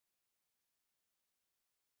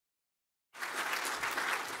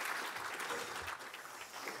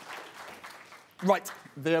Right.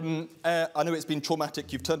 I know it's been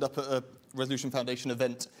traumatic. You've turned up at a Resolution Foundation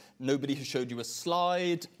event. Nobody has showed you a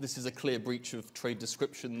slide. This is a clear breach of trade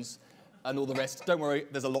descriptions and all the rest. Don't worry,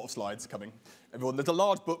 there's a lot of slides coming. Everyone, there's a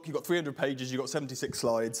large book. You've got 300 pages. You've got 76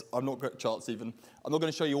 slides. I'm not great at charts even. I'm not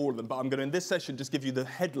going to show you all of them, but I'm going to, in this session, just give you the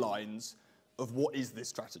headlines of what is this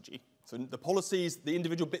strategy. So the policies, the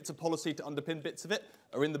individual bits of policy to underpin bits of it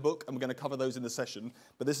are in the book, and we're going to cover those in the session.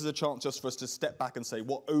 But this is a chance just for us to step back and say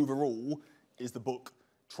what overall is the book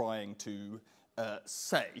trying to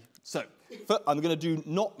say. So I'm going to do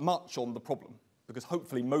not much on the problem, because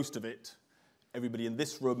hopefully most of it, everybody in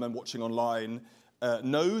this room and watching online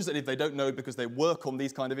knows, and if they don't know because they work on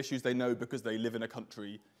these kind of issues, they know because they live in a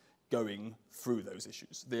country going through those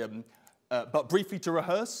issues. But briefly to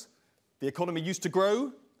rehearse, the economy used to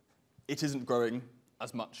grow. It isn't growing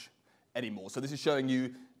as much anymore. So this is showing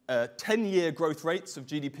you 10-year growth rates of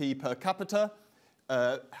GDP per capita,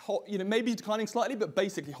 maybe declining slightly, but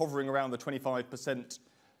basically hovering around the 25%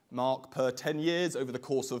 mark per 10 years over the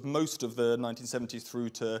course of most of the 1970s through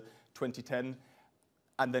to 2010,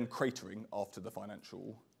 and then cratering after the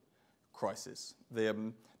financial crisis.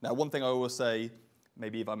 Now, one thing I always say,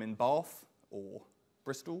 maybe if I'm in Bath or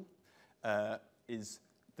Bristol, is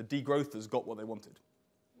the degrowthers got what they wanted.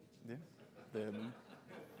 Yeah?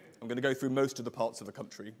 I'm going to go through most of the parts of the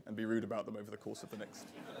country and be rude about them over the course of the next.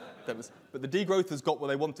 But the degrowthers got what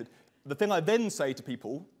they wanted. The thing I then say to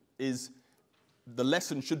people is the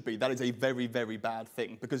lesson should be that is a very, very bad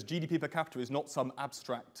thing, because GDP per capita is not some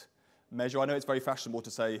abstract measure. I know it's very fashionable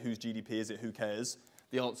to say whose GDP is it, who cares.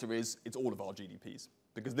 The answer is it's all of our GDPs,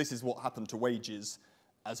 because this is what happened to wages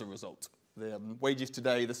as a result. The wages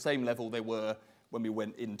today, the same level they were when we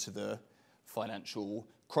went into the financial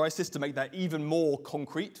crisis. To make that even more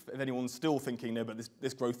concrete, if anyone's still thinking, no, but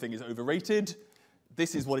this growth thing is overrated,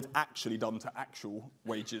 this is what it's actually done to actual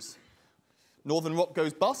wages. Northern Rock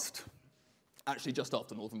goes bust. Actually, just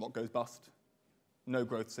after Northern Rock goes bust. No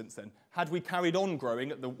growth since then. Had we carried on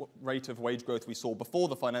growing at the rate of wage growth we saw before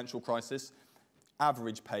the financial crisis,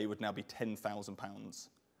 average pay would now be £10,000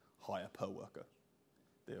 higher per worker.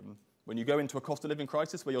 When you go into a cost of living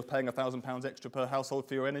crisis where you're paying £1,000 extra per household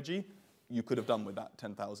for your energy, you could have done with that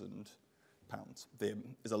 £10,000. There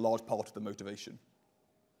is a large part of the motivation.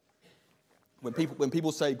 When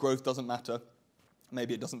people say growth doesn't matter,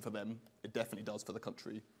 maybe it doesn't for them. It definitely does for the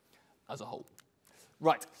country as a whole.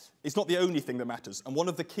 Right, it's not the only thing that matters. And one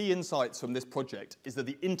of the key insights from this project is that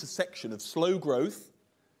the intersection of slow growth,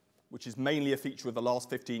 which is mainly a feature of the last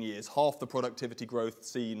 15 years, half the productivity growth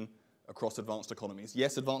seen across advanced economies.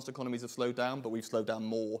 Yes, advanced economies have slowed down, but we've slowed down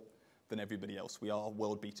more than everybody else. We are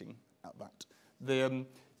world-beating at that.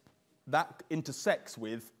 That intersects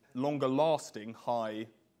with longer-lasting high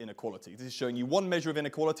inequality. This is showing you one measure of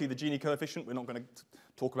inequality, the Gini coefficient. We're not going to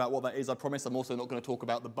talk about what that is, I promise. I'm also not going to talk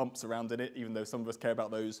about the bumps around in it, even though some of us care about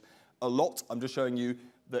those a lot. I'm just showing you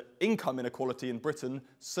that income inequality in Britain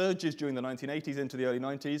surges during the 1980s into the early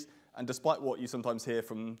 90s, and despite what you sometimes hear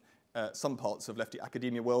from some parts of lefty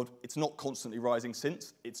academia world, it's not constantly rising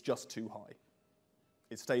since, it's just too high.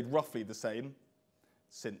 It's stayed roughly the same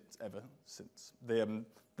ever since. The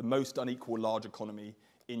most unequal large economy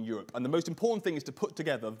in Europe. And the most important thing is to put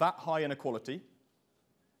together that high inequality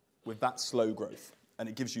with that slow growth. And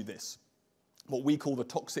it gives you this, what we call the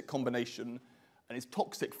toxic combination, and it's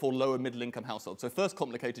toxic for lower middle-income households. So first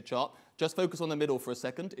complicated chart, just focus on the middle for a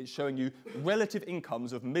second. It's showing you relative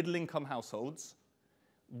incomes of middle-income households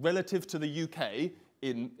relative to the UK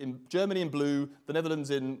in Germany in blue, the Netherlands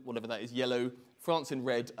in whatever that is, yellow, France in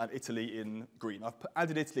red, and Italy in green. I've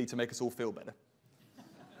added Italy to make us all feel better.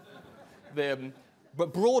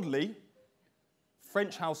 But broadly,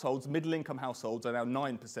 French households, middle-income households, are now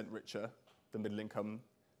 9% richer than middle-income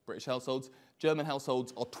British households. German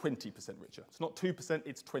households are 20% richer. It's not 2%,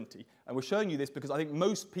 it's 20. And we're showing you this because I think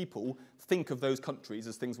most people think of those countries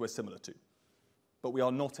as things we're similar to. But we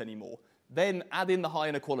are not anymore. Then add in the high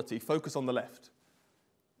inequality, focus on the left.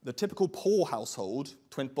 The typical poor household,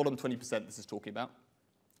 bottom 20% this is talking about,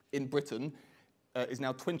 in Britain is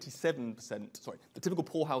now 27%, the typical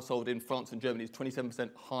poor household in France and Germany is 27%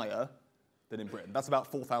 higher than in Britain. That's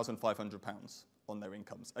about £4,500 on their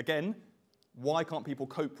incomes. Again, why can't people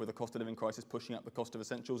cope with the cost of living crisis pushing up the cost of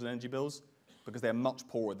essentials and energy bills? Because they're much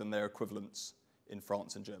poorer than their equivalents in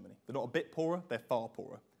France and Germany. They're not a bit poorer, they're far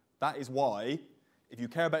poorer. That is why, if you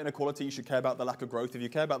care about inequality, you should care about the lack of growth. If you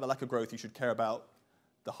care about the lack of growth, you should care about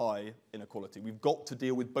the high inequality. We've got to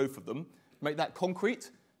deal with both of them. To make that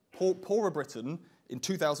concrete, poorer Britain in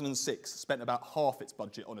 2006 spent about half its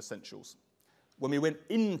budget on essentials. When we went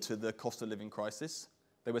into the cost of living crisis,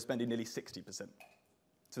 they were spending nearly 60%.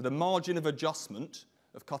 So the margin of adjustment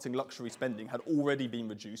of cutting luxury spending had already been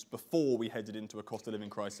reduced before we headed into a cost of living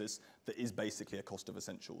crisis that is basically a cost of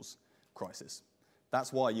essentials crisis.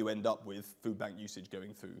 That's why you end up with food bank usage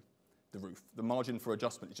going through the roof. The margin for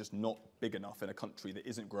adjustment is just not big enough in a country that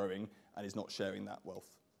isn't growing and is not sharing that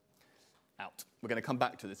wealth out. We're going to come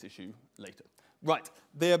back to this issue later. Right,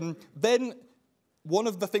 then one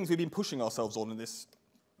of the things we've been pushing ourselves on in this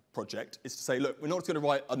project is to say, look, we're not going to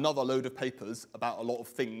write another load of papers about a lot of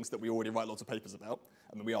things that we already write lots of papers about.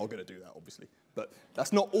 I mean, we are going to do that, obviously. But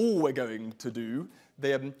that's not all we're going to do.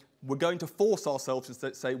 We're going to force ourselves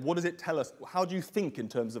to say, what does it tell us? How do you think in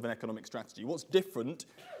terms of an economic strategy? What's different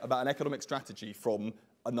about an economic strategy from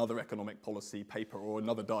another economic policy paper or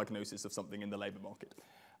another diagnosis of something in the labour market?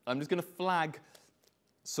 I'm just going to flag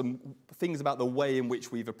some things about the way in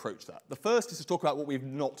which we've approached that. The first is to talk about what we've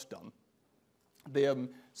not done.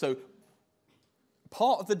 So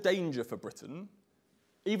part of the danger for Britain,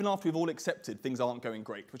 even after we've all accepted things aren't going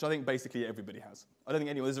great, which I think basically everybody has. I don't think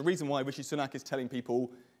anyone, there's a reason why Rishi Sunak is telling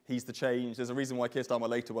people he's the change. There's a reason why Keir Starmer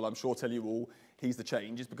later will, I'm sure, tell you all he's the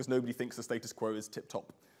change. It's because nobody thinks the status quo is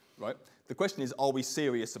tip-top, right? The question is, are we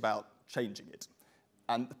serious about changing it?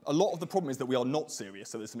 And a lot of the problem is that we are not serious.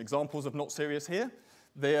 So there's some examples of not serious here.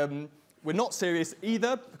 We're not serious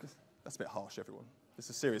either, because that's a bit harsh, everyone. It's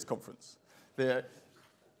a serious conference.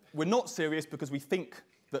 We're not serious because we think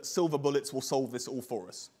that silver bullets will solve this all for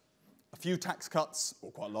us. A few tax cuts,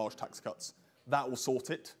 or quite large tax cuts, that will sort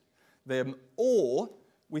it. Or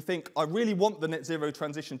we think, I really want the net zero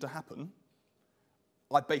transition to happen.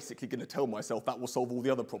 I'm basically going to tell myself that will solve all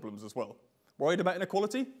the other problems as well. Worried about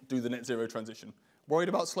inequality? Do the net zero transition. Worried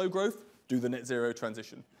about slow growth? Do the net zero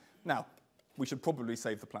transition. Now, we should probably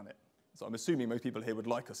save the planet. So I'm assuming most people here would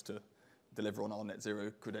like us to deliver on our net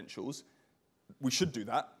zero credentials. We should do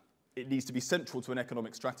that. It needs to be central to an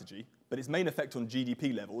economic strategy, but its main effect on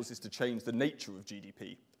GDP levels is to change the nature of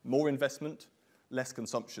GDP. More investment, less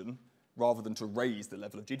consumption, rather than to raise the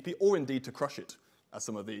level of GDP, or indeed to crush it, as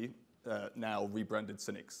some of the now rebranded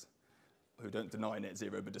cynics who don't deny net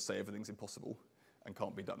zero but just say everything's impossible and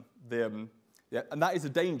can't be done. And that is a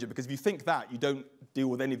danger, because if you think that, you don't deal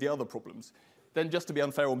with any of the other problems. Then just to be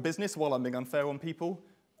unfair on business while I'm being unfair on people,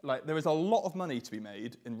 like, there is a lot of money to be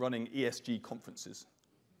made in running ESG conferences.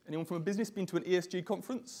 Anyone from a business been to an ESG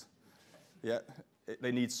conference? Yeah,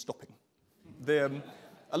 they need stopping.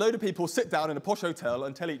 A load of people sit down in a posh hotel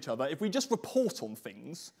and tell each other, if we just report on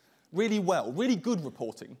things really well, really good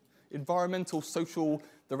reporting, environmental, social,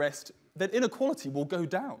 the rest, then inequality will go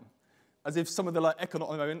down. As if some of the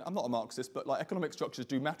I'm not a Marxist, but economic structures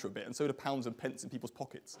do matter a bit, and so do pounds and pence in people's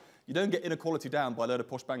pockets. You don't get inequality down by a load of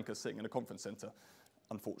posh bankers sitting in a conference centre,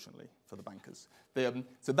 unfortunately, for the bankers.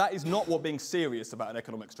 So that is not what being serious about an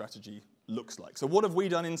economic strategy looks like. So what have we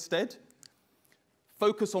done instead?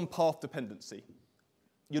 Focus on path dependency.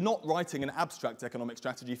 You're not writing an abstract economic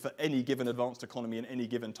strategy for any given advanced economy in any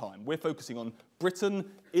given time. We're focusing on Britain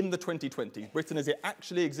in the 2020s, Britain as it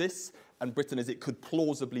actually exists, and Britain as it could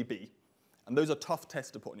plausibly be. And those are tough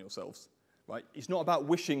tests to put on yourselves, right? It's not about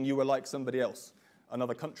wishing you were like somebody else,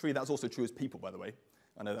 another country. That's also true as people, by the way.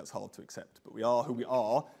 I know that's hard to accept, but we are who we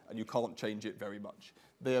are, and you can't change it very much.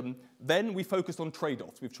 Then we focused on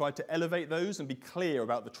trade-offs. We've tried to elevate those and be clear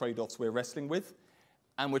about the trade-offs we're wrestling with,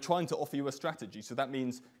 and we're trying to offer you a strategy. So that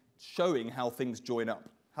means showing how things join up.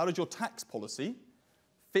 How does your tax policy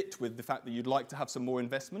fit with the fact that you'd like to have some more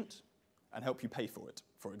investment and help you pay for it,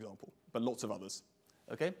 for example, but lots of others?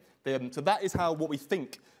 Okay? So that is what we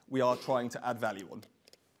think we are trying to add value on.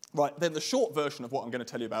 Right, then the short version of what I'm going to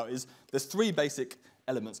tell you about is there's three basic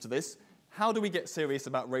elements to this. How do we get serious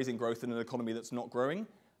about raising growth in an economy that's not growing?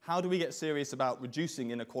 How do we get serious about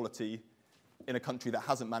reducing inequality in a country that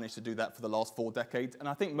hasn't managed to do that for the last 4 decades? And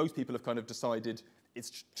I think most people have kind of decided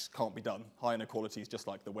it just can't be done. High inequality is just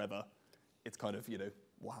like the weather. It's kind of,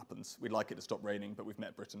 what happens? We'd like it to stop raining, but we've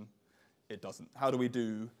met Britain. It doesn't. How do we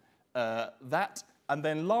do that? And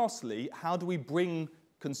then lastly, how do we bring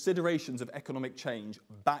considerations of economic change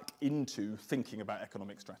back into thinking about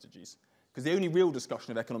economic strategies? Because the only real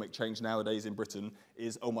discussion of economic change nowadays in Britain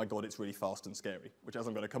is, oh my God, it's really fast and scary, which, as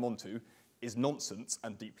I'm going to come on to, is nonsense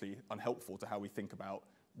and deeply unhelpful to how we think about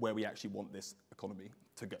where we actually want this economy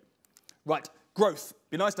to go. Right, growth.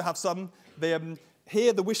 Be nice to have some.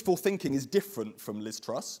 Here, the wishful thinking is different from Liz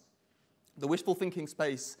Truss. The wishful thinking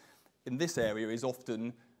space in this area is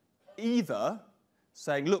often either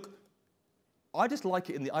saying, look, I liked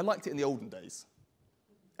it in the olden days.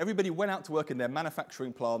 Everybody went out to work in their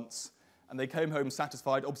manufacturing plants, and they came home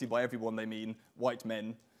satisfied. Obviously, by everyone, they mean white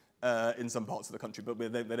men in some parts of the country, but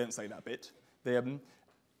they don't say that bit.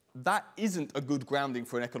 That isn't a good grounding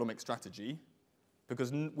for an economic strategy,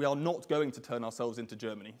 because we are not going to turn ourselves into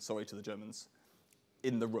Germany, sorry to the Germans,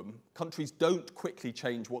 in the room. Countries don't quickly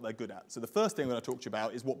change what they're good at. So the first thing I'm going to talk to you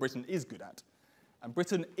about is what Britain is good at. And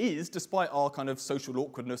Britain is, despite our kind of social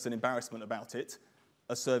awkwardness and embarrassment about it,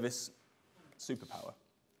 a service superpower.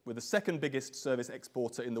 We're the second biggest service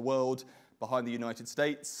exporter in the world behind the United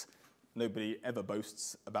States. Nobody ever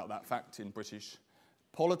boasts about that fact in British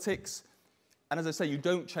politics. And as I say, you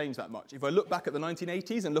don't change that much. If I look back at the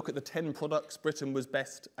 1980s and look at the 10 products Britain was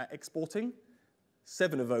best at exporting,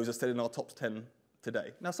 7 of those are still in our top 10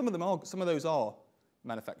 today. Now, some of those are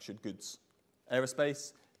manufactured goods.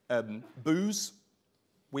 Aerospace, booze.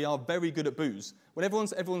 We are very good at booze. When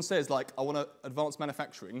everyone says, like, I want to advance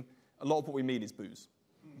manufacturing, a lot of what we mean is booze.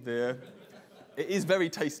 It is very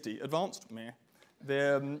tasty. Advanced? Meh.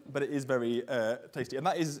 But it is very tasty. And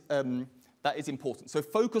that is important. So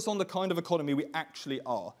focus on the kind of economy we actually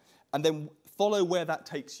are, and then follow where that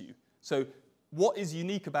takes you. So what is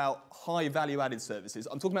unique about high value-added services?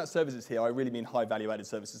 I'm talking about services here. I really mean high value-added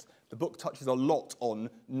services. The book touches a lot on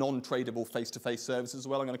non-tradable face-to-face services as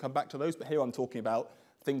well. I'm going to come back to those, but here I'm talking about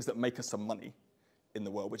things that make us some money in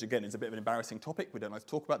the world, which again is a bit of an embarrassing topic. We don't like to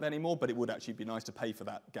talk about that anymore, but it would actually be nice to pay for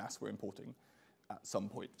that gas we're importing at some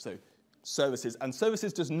point. So services, and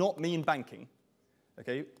services does not mean banking.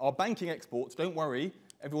 Okay, our banking exports, don't worry,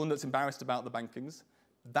 everyone that's embarrassed about the bankings,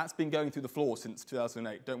 that's been going through the floor since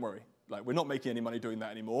 2008, don't worry. Like, we're not making any money doing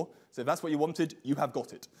that anymore. So if that's what you wanted, you have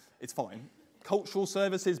got it. It's fine. Cultural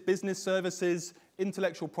services, business services,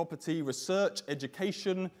 intellectual property, research,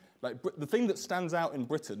 education. Like, the thing that stands out in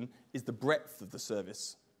Britain is the breadth of the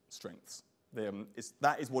service strengths.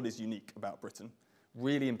 That is what is unique about Britain.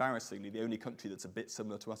 Really embarrassingly, the only country that's a bit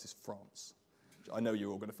similar to us is France, which I know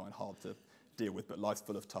you're all going to find hard to deal with, but life's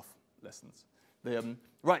full of tough lessons.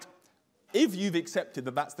 Right, if you've accepted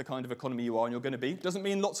that that's the kind of economy you are and you're going to be, doesn't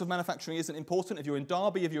mean lots of manufacturing isn't important. If you're in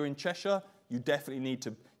Derby, if you're in Cheshire, you definitely need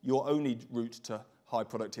to, your only route to high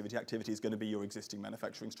productivity activity is going to be your existing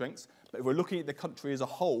manufacturing strengths. But if we're looking at the country as a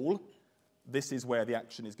whole, this is where the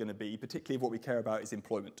action is going to be, particularly if what we care about is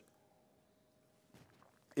employment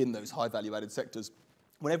in those high value-added sectors.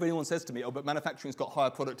 Whenever anyone says to me, oh, but manufacturing's got higher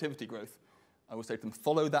productivity growth, I will say to them,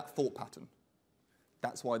 follow that thought pattern.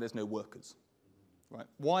 That's why there's no workers. Right?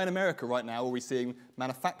 Why in America right now are we seeing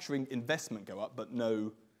manufacturing investment go up but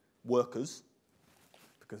no workers?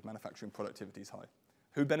 Because manufacturing productivity is high.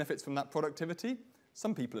 Who benefits from that productivity?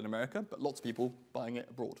 Some people in America, but lots of people buying it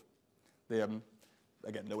abroad. Again,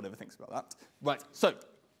 no one ever thinks about that. Right, so,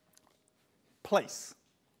 place.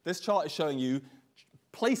 This chart is showing you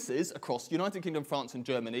places across United Kingdom, France, and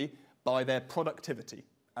Germany by their productivity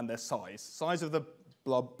and their size. Size of the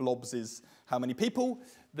blobs is how many people.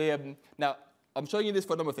 Now, I'm showing you this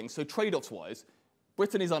for a number of things. So trade-offs-wise,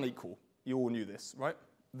 Britain is unequal. You all knew this, right?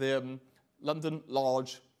 London,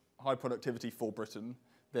 large, high productivity for Britain.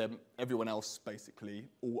 Everyone else, basically,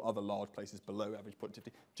 all other large places below average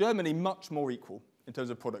productivity. Germany, much more equal in terms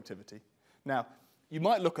of productivity. Now, you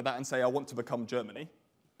might look at that and say, I want to become Germany,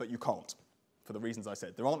 but you can't, for the reasons I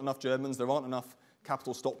said. There aren't enough Germans, there aren't enough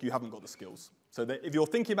capital stock, you haven't got the skills. So if you're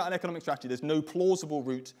thinking about an economic strategy, there's no plausible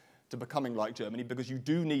route to becoming like Germany, because you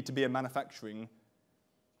do need to be a manufacturing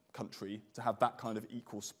country to have that kind of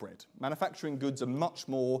equal spread. Manufacturing goods are much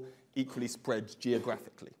more equally spread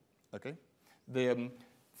geographically. Okay?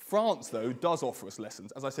 France, though, does offer us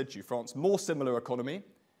lessons. As I said to you, France, more similar economy,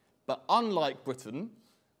 but unlike Britain,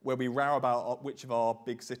 where we row about which of our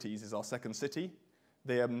big cities is our second city,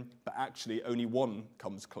 but actually only one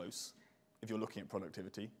comes close, if you're looking at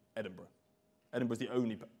productivity, Edinburgh. Edinburgh is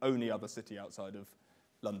the only other city outside of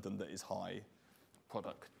London that is high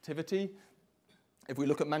productivity. If we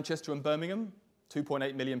look at Manchester and Birmingham,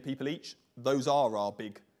 2.8 million people each, those are our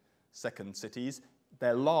big second cities.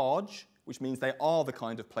 They're large, which means they are the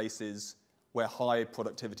kind of places where high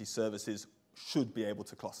productivity services should be able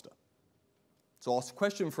to cluster. So our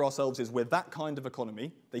question for ourselves is, with that kind of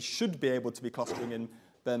economy, they should be able to be clustering in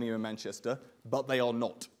Birmingham and Manchester, but they are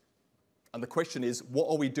not. And the question is,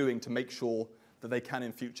 what are we doing to make sure that they can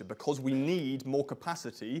in future? Because we need more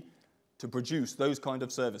capacity to produce those kind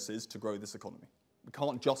of services to grow this economy. We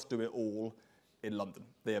can't just do it all in London.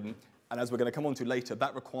 And as we're going to come on to later,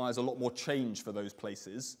 that requires a lot more change for those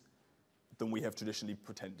places than we have traditionally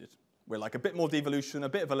pretended. We're like a bit more devolution, a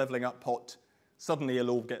bit of a levelling up pot, suddenly it'll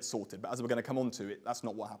all get sorted. But as we're going to come on to it, that's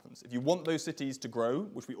not what happens. If you want those cities to grow,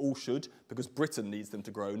 which we all should, because Britain needs them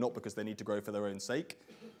to grow, not because they need to grow for their own sake,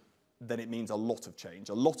 then it means a lot of change,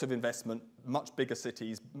 a lot of investment, much bigger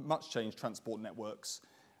cities, much changed transport networks,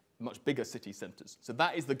 much bigger city centres. So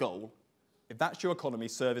that is the goal If that's your economy,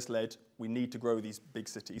 service-led, we need to grow these big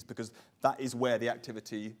cities because that is where the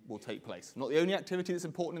activity will take place. Not the only activity that's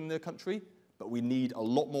important in the country, but we need a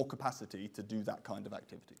lot more capacity to do that kind of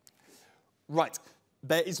activity. Right,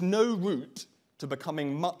 there is no route to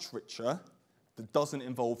becoming much richer that doesn't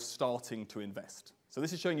involve starting to invest. So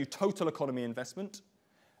this is showing you total economy investment.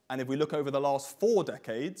 And if we look over the last 4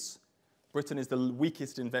 decades, Britain is the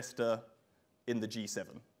weakest investor in the G7,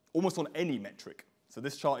 almost on any metric. So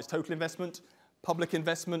this chart is total investment. Public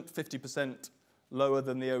investment, 50% lower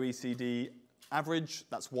than the OECD average.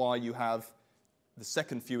 That's why you have the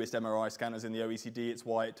second fewest MRI scanners in the OECD. It's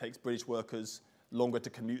why it takes British workers longer to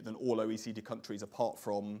commute than all OECD countries apart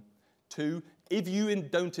from 2. If you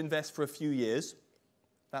don't invest for a few years,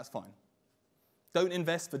 that's fine. Don't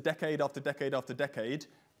invest for decade after decade after decade.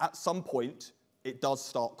 At some point, it does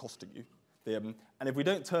start costing you. And if we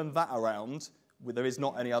don't turn that around, there is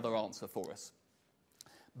not any other answer for us.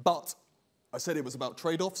 But I said it was about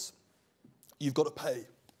trade-offs. You've got to pay.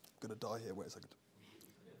 I'm going to die here. Wait a second.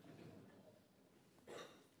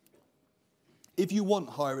 If you want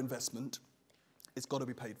higher investment, it's got to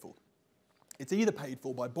be paid for. It's either paid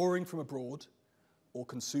for by borrowing from abroad or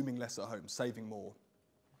consuming less at home, saving more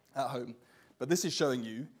at home. But this is showing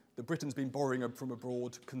you that Britain's been borrowing from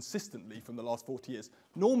abroad consistently from the last 40 years.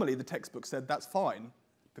 Normally, the textbook said that's fine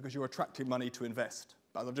because you're attracting money to invest.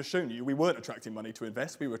 But as I've just shown you, we weren't attracting money to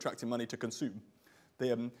invest, we were attracting money to consume.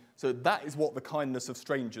 So that is what the kindness of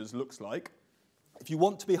strangers looks like. If you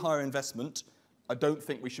want to be higher investment, I don't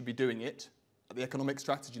think we should be doing it at the economic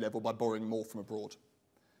strategy level by borrowing more from abroad.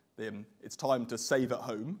 It's time to save at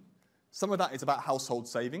home. Some of that is about household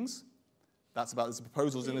savings. There's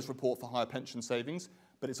proposals in this report for higher pension savings,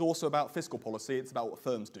 but it's also about fiscal policy. It's about what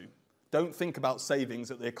firms do. Don't think about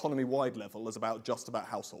savings at the economy-wide level as just about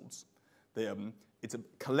households.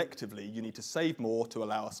 Collectively, you need to save more to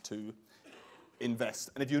allow us to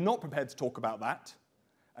invest. And if you're not prepared to talk about that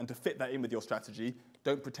and to fit that in with your strategy,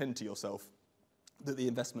 don't pretend to yourself that the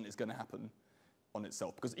investment is going to happen on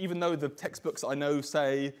itself. Because even though the textbooks I know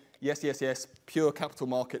say, yes, yes, yes, pure capital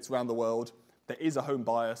markets around the world, there is a home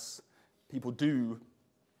bias. People do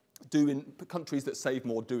in countries that save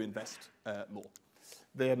more, do invest more.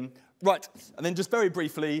 Right, and then just very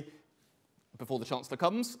briefly, before the Chancellor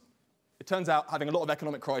comes, it turns out having a lot of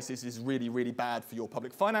economic crisis is really, really bad for your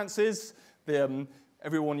public finances.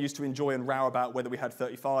 Everyone used to enjoy and row about whether we had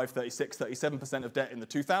 35, 36, 37% of debt in the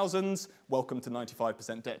 2000s. Welcome to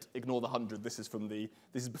 95% debt. Ignore the 100. This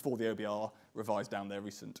is before the OBR revised down their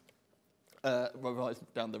recent debt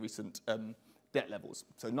levels.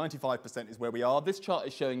 So 95% is where we are. This chart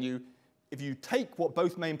is showing you if you take what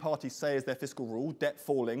both main parties say is their fiscal rule, debt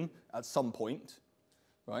falling at some point,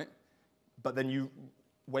 right? But then you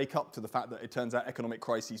wake up to the fact that it turns out economic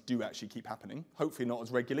crises do actually keep happening. Hopefully not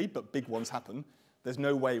as regularly, but big ones happen. There's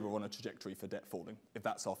no way we're on a trajectory for debt falling if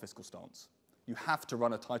that's our fiscal stance. You have to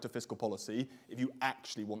run a tighter fiscal policy if you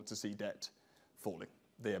actually want to see debt falling.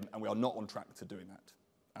 And we are not on track to doing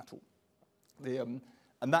that at all.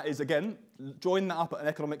 And that is, again, join that up at an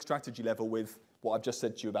economic strategy level with what I've just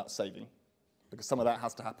said to you about saving, because some of that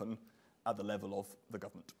has to happen at the level of the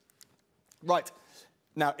government. Right.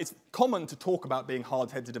 Now, it's common to talk about being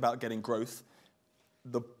hard-headed about getting growth.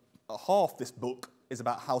 Half this book is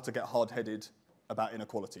about how to get hard-headed about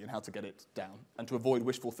inequality and how to get it down and to avoid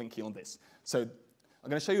wishful thinking on this. So I'm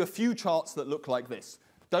going to show you a few charts that look like this.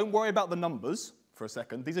 Don't worry about the numbers for a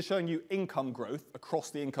second. These are showing you income growth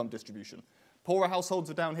across the income distribution. Poorer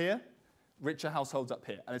households are down here, richer households up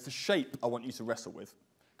here. And it's the shape I want you to wrestle with,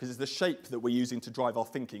 because it's the shape that we're using to drive our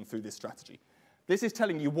thinking through this strategy. This is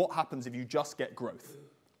telling you what happens if you just get growth.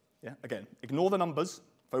 Yeah? Again, ignore the numbers,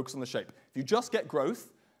 focus on the shape. If you just get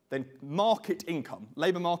growth, then market income,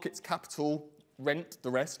 labour markets, capital, rent, the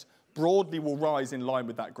rest, broadly will rise in line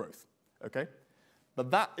with that growth. Okay?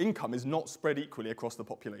 But that income is not spread equally across the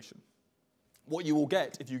population. What you will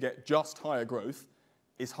get if you get just higher growth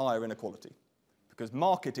is higher inequality, because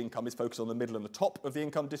market income is focused on the middle and the top of the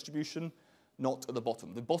income distribution, not at the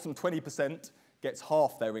bottom. The bottom 20% gets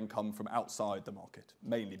half their income from outside the market,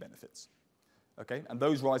 mainly benefits. Okay? And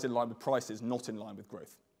those rise in line with prices, not in line with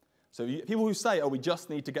growth. So people who say, oh, we just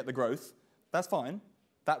need to get the growth, that's fine.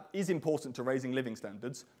 That is important to raising living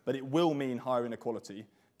standards, but it will mean higher inequality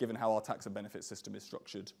given how our tax and benefit system is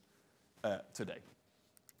structured today.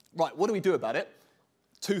 Right, what do we do about it?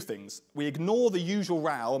 Two things. We ignore the usual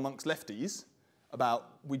row amongst lefties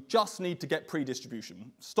about we just need to get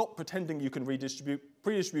pre-distribution. Stop pretending you can redistribute.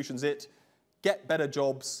 Pre-distribution's it. Get better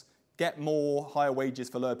jobs. Get more higher wages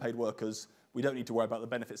for lower paid workers. We don't need to worry about the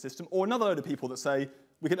benefit system. Or another load of people that say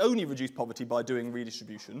we can only reduce poverty by doing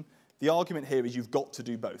redistribution. The argument here is you've got to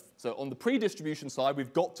do both. So on the pre-distribution side,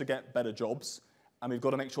 we've got to get better jobs, and we've got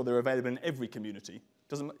to make sure they're available in every community.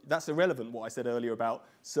 That's irrelevant, what I said earlier about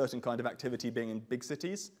certain kind of activity being in big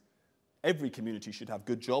cities. Every community should have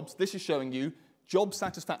good jobs. This is showing you job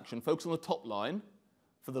satisfaction, focus on the top line,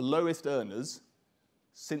 for the lowest earners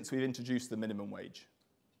since we've introduced the minimum wage.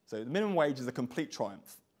 So the minimum wage is a complete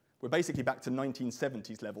triumph. We're basically back to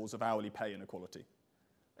 1970s levels of hourly pay inequality.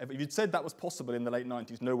 If you'd said that was possible in the late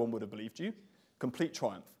 90s, no one would have believed you. Complete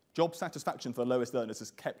triumph. Job satisfaction for the lowest earners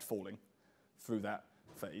has kept falling through that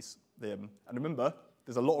phase. And remember,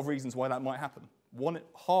 there's a lot of reasons why that might happen.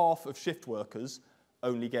 Half of shift workers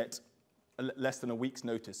only get less than a week's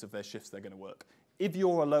notice of their shifts they're going to work. If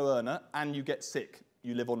you're a low earner and you get sick,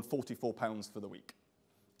 you live on £44 for the week.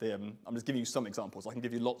 I'm just giving you some examples. I can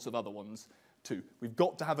give you lots of other ones too. We've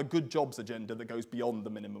got to have a good jobs agenda that goes beyond the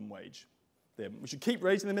minimum wage. We should keep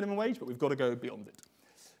raising the minimum wage, but we've got to go beyond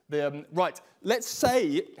it. Right, let's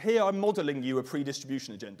say here I'm modelling you a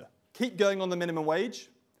pre-distribution agenda. Keep going on the minimum wage.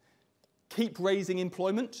 Keep raising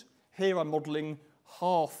employment. Here I'm modelling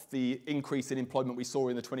half the increase in employment we saw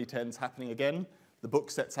in the 2010s happening again. The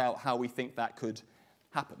book sets out how we think that could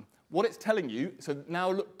happen. What it's telling you, so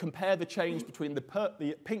now look, compare the change between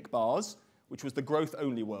the pink bars, which was the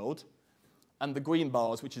growth-only world, and the green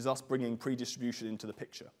bars, which is us bringing pre-distribution into the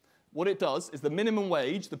picture. What it does is the minimum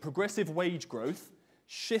wage, the progressive wage growth,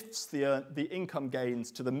 shifts the income gains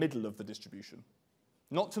to the middle of the distribution.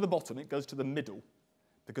 Not to the bottom, it goes to the middle,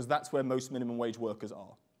 because that's where most minimum wage workers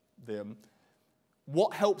are.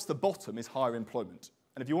 What helps the bottom is higher employment.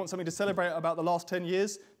 And if you want something to celebrate about the last 10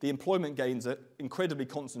 years, the employment gains are incredibly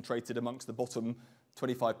concentrated amongst the bottom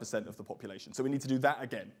 25% of the population. So we need to do that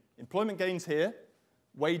again. Employment gains here,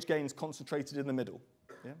 wage gains concentrated in the middle.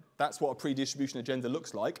 Yeah? That's what a pre-distribution agenda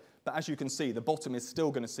looks like. But as you can see, the bottom is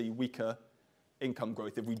still going to see weaker income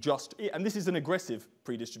growth if we just, and this is an aggressive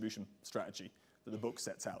pre-distribution strategy that the book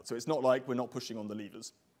sets out. So it's not like we're not pushing on the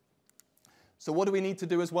levers. So what do we need to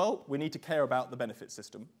do as well? We need to care about the benefit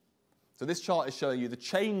system. So this chart is showing you the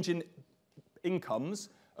change in incomes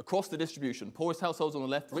across the distribution. Poorest households on the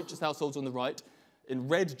left, richest households on the right. In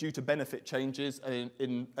red, due to benefit changes, and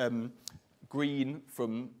in green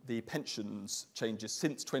from the pensions changes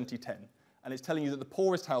since 2010. And it's telling you that the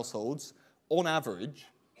poorest households, on average,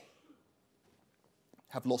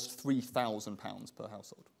 have lost £3,000 per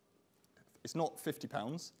household. It's not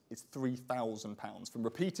 £50, it's £3,000 from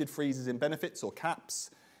repeated freezes in benefits or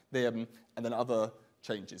caps, and then other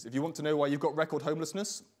changes. If you want to know why you've got record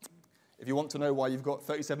homelessness, if you want to know why you've got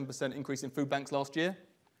 37% increase in food banks last year,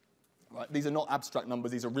 right, these are not abstract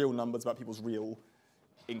numbers, these are real numbers about people's real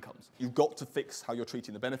incomes. You've got to fix how you're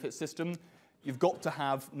treating the benefit system. You've got to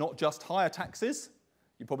have not just higher taxes,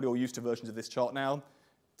 you're probably all used to versions of this chart now,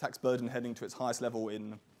 tax burden heading to its highest level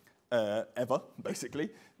in ever, basically.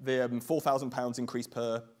 The £4,000 increase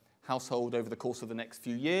per household over the course of the next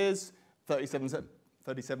few years,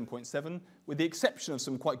 37.7, with the exception of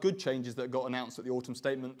some quite good changes that got announced at the autumn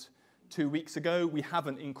statement 2 weeks ago. We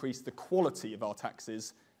haven't increased the quality of our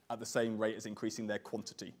taxes at the same rate as increasing their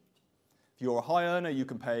quantity. If you're a high earner, you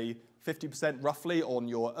can pay 50% roughly on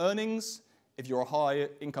your earnings. If you're a high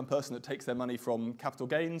income person that takes their money from capital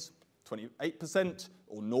gains, 28%,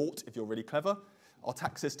 or naught if you're really clever. Our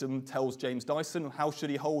tax system tells James Dyson how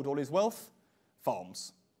should he hold all his wealth?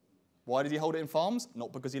 Farms. Why does he hold it in farms?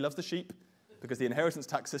 Not because he loves the sheep, because the inheritance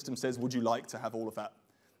tax system says, would you like to have all of that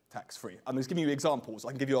tax-free? I'm just giving you examples. I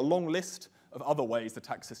can give you a long list of other ways the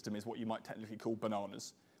tax system is what you might technically call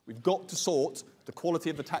bananas. We've got to sort the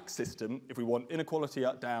quality of the tax system if we want inequality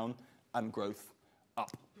down and growth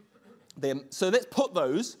up. So let's put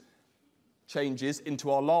those changes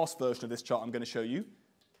into our last version of this chart I'm going to show you.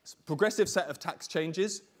 Progressive set of tax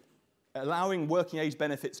changes, allowing working age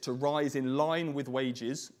benefits to rise in line with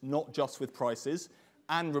wages, not just with prices,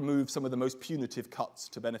 and remove some of the most punitive cuts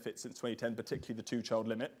to benefits since 2010, particularly the two-child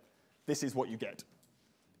limit. This is what you get.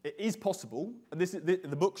 It is possible, and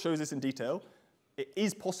the book shows this in detail, it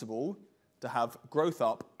is possible to have growth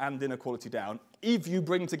up and inequality down if you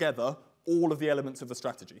bring together all of the elements of the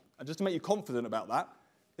strategy. And just to make you confident about that,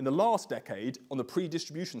 in the last decade, on the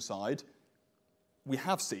pre-distribution side, we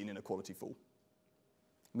have seen inequality fall.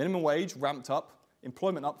 Minimum wage ramped up,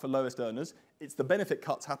 employment up for lowest earners. It's the benefit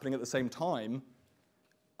cuts happening at the same time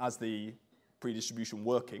as the pre-distribution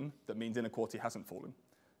working that means inequality hasn't fallen.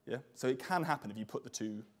 Yeah? So it can happen if you put the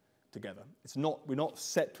two together. We're not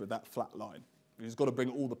set with that flat line. We've just got to bring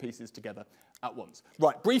all the pieces together at once.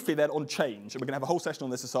 Right, briefly then on change, and we're going to have a whole session on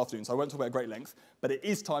this afternoon, so I won't talk about it at great length, but it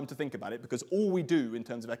is time to think about it because all we do in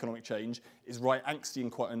terms of economic change is write angsty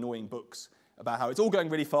and quite annoying books about how it's all going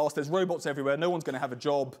really fast, there's robots everywhere, no one's going to have a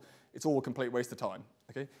job, it's all a complete waste of time.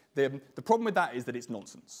 Okay? The problem with that is that it's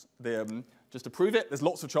nonsense. Just to prove it, there's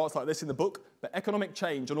lots of charts like this in the book, but economic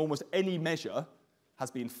change on almost any measure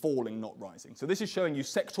has been falling, not rising. So this is showing you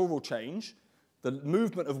sectoral change, the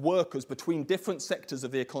movement of workers between different sectors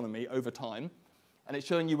of the economy over time, and it's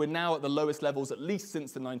showing you we're now at the lowest levels, at least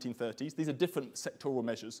since the 1930s. These are different sectoral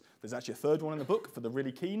measures. There's actually a third one in the book for the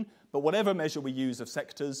really keen, but whatever measure we use of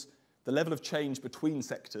sectors, the level of change between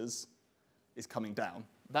sectors is coming down.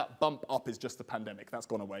 That bump up is just the pandemic. That's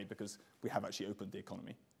gone away because we have actually opened the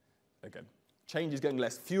economy again. Change is getting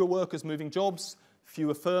less. Fewer workers moving jobs,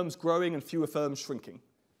 fewer firms growing, and fewer firms shrinking.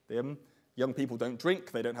 Young people don't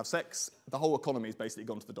drink, they don't have sex. The whole economy has basically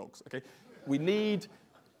gone to the dogs. Okay?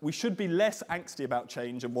 We should be less angsty about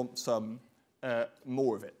change and want some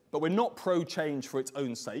more of it. But we're not pro-change for its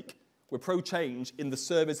own sake. We're pro-change in the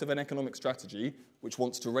service of an economic strategy which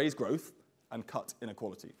wants to raise growth and cut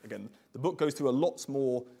inequality. Again, the book goes through a lot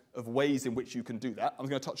more of ways in which you can do that. I'm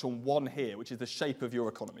going to touch on one here, which is the shape of your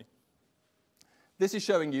economy. This is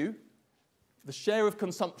showing you the share of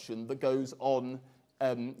consumption that goes on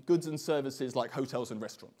goods and services like hotels and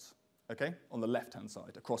restaurants, okay, on the left-hand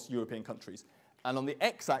side across European countries. And on the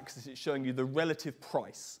x-axis, it's showing you the relative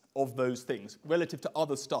price of those things relative to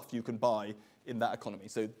other stuff you can buy in that economy.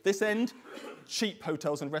 So this end, cheap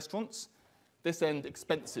hotels and restaurants. This end,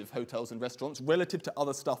 expensive hotels and restaurants relative to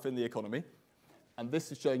other stuff in the economy. And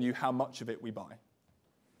this is showing you how much of it we buy.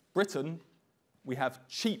 Britain, we have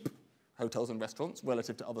cheap hotels and restaurants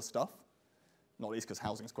relative to other stuff, not least because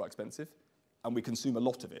housing is quite expensive, and we consume a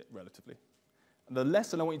lot of it relatively. And the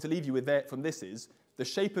lesson I want you to leave you with there from this is the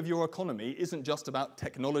shape of your economy isn't just about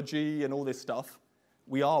technology and all this stuff.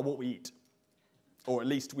 We are what we eat. Or at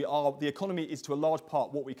least the economy is to a large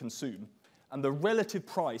part what we consume. And the relative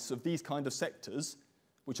price of these kind of sectors,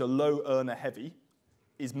 which are low earner heavy,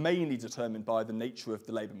 is mainly determined by the nature of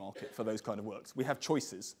the labour market for those kind of works. We have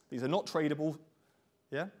choices. These are not tradable.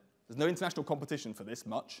 Yeah? There's no international competition for this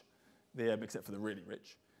much, except for the really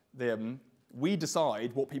rich. We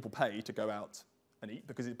decide what people pay to go out and eat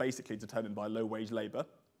because it's basically determined by low-wage labour.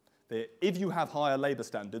 If you have higher labour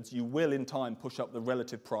standards, you will in time push up the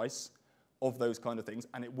relative price of those kind of things,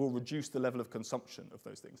 and it will reduce the level of consumption of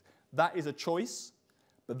those things. That is a choice,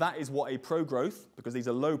 but that is what a pro-growth, because these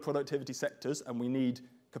are low productivity sectors, and we need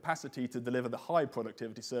capacity to deliver the high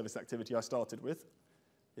productivity service activity I started with.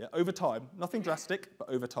 Yeah, over time, nothing drastic, but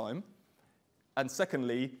over time. And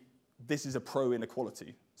secondly, this is a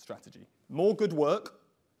pro-inequality strategy. More good work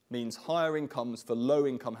means higher incomes for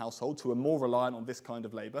low-income households who are more reliant on this kind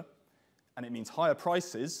of labour, and it means higher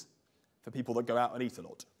prices for people that go out and eat a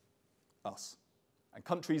lot. Us. And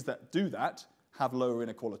countries that do that have lower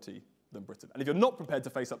inequality than Britain. And if you're not prepared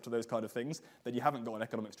to face up to those kind of things, then you haven't got an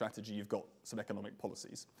economic strategy, you've got some economic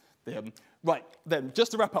policies. Right, then,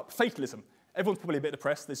 just to wrap up, fatalism. Everyone's probably a bit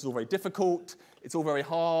depressed, this is all very difficult, it's all very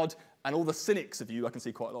hard, and all the cynics of you, I can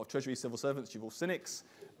see quite a lot of Treasury civil servants, you're all cynics,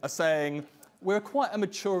 are saying, we're quite a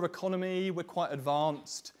mature economy, we're quite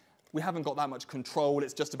advanced, we haven't got that much control,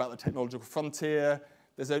 it's just about the technological frontier,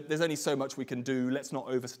 there's only so much we can do, let's not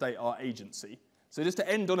overstate our agency. So just to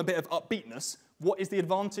end on a bit of upbeatness, what is the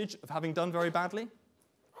advantage of having done very badly?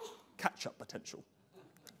 Catch-up potential.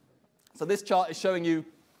 So this chart is showing you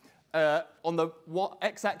on the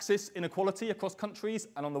x-axis inequality across countries,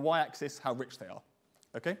 and on the y-axis how rich they are.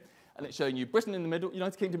 Okay? And it's showing you Britain in the middle,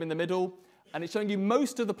 United Kingdom in the middle, and it's showing you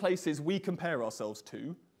most of the places we compare ourselves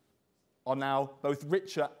to are now both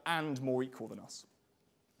richer and more equal than us.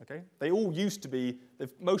 Okay? They all used to be,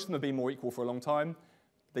 most of them have been more equal for a long time.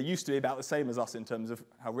 They used to be about the same as us in terms of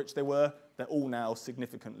how rich they were. They're all now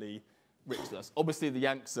significantly richer than us. Obviously, the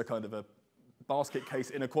Yanks are kind of a basket case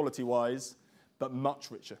inequality-wise, but much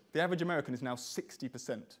richer. The average American is now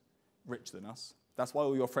 60% richer than us. That's why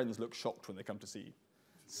all your friends look shocked when they come to see you.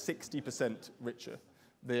 60% richer.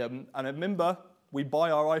 And remember, we buy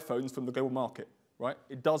our iPhones from the global market, right?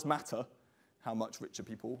 It does matter how much richer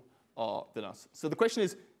people are than us. So the question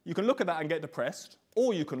is, you can look at that and get depressed,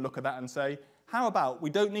 or you can look at that and say, how about we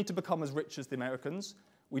don't need to become as rich as the Americans,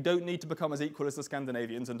 we don't need to become as equal as the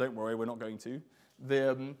Scandinavians, and don't worry, we're not going to.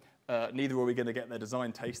 Neither are we going to get their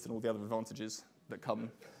design taste and all the other advantages that come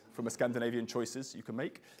from a Scandinavian choices you can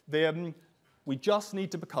make. We just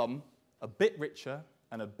need to become a bit richer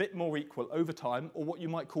and a bit more equal over time, or what you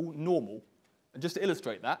might call normal. And just to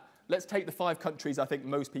illustrate that, let's take the 5 countries I think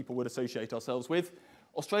most people would associate ourselves with.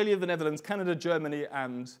 Australia, the Netherlands, Canada, Germany,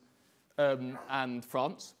 and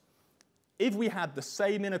France. If we had the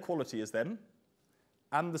same inequality as them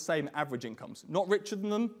and the same average incomes, not richer than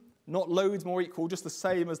them, not loads more equal, just the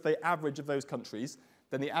same as the average of those countries,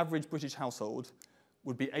 then the average British household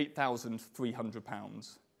would be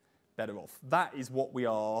 £8,300 better off. That is what we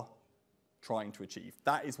are trying to achieve.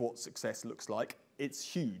 That is what success looks like. It's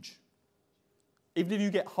huge. Even if you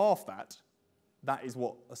get half that, that is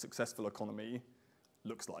what a successful economy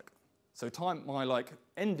looks like. So my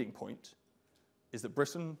ending point is that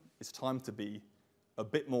Britain, it's time to be a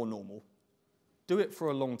bit more normal. Do it for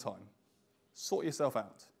a long time. Sort yourself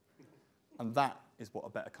out. And that is what a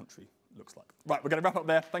better country looks like. Right, we're going to wrap up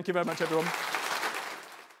there. Thank you very much, everyone.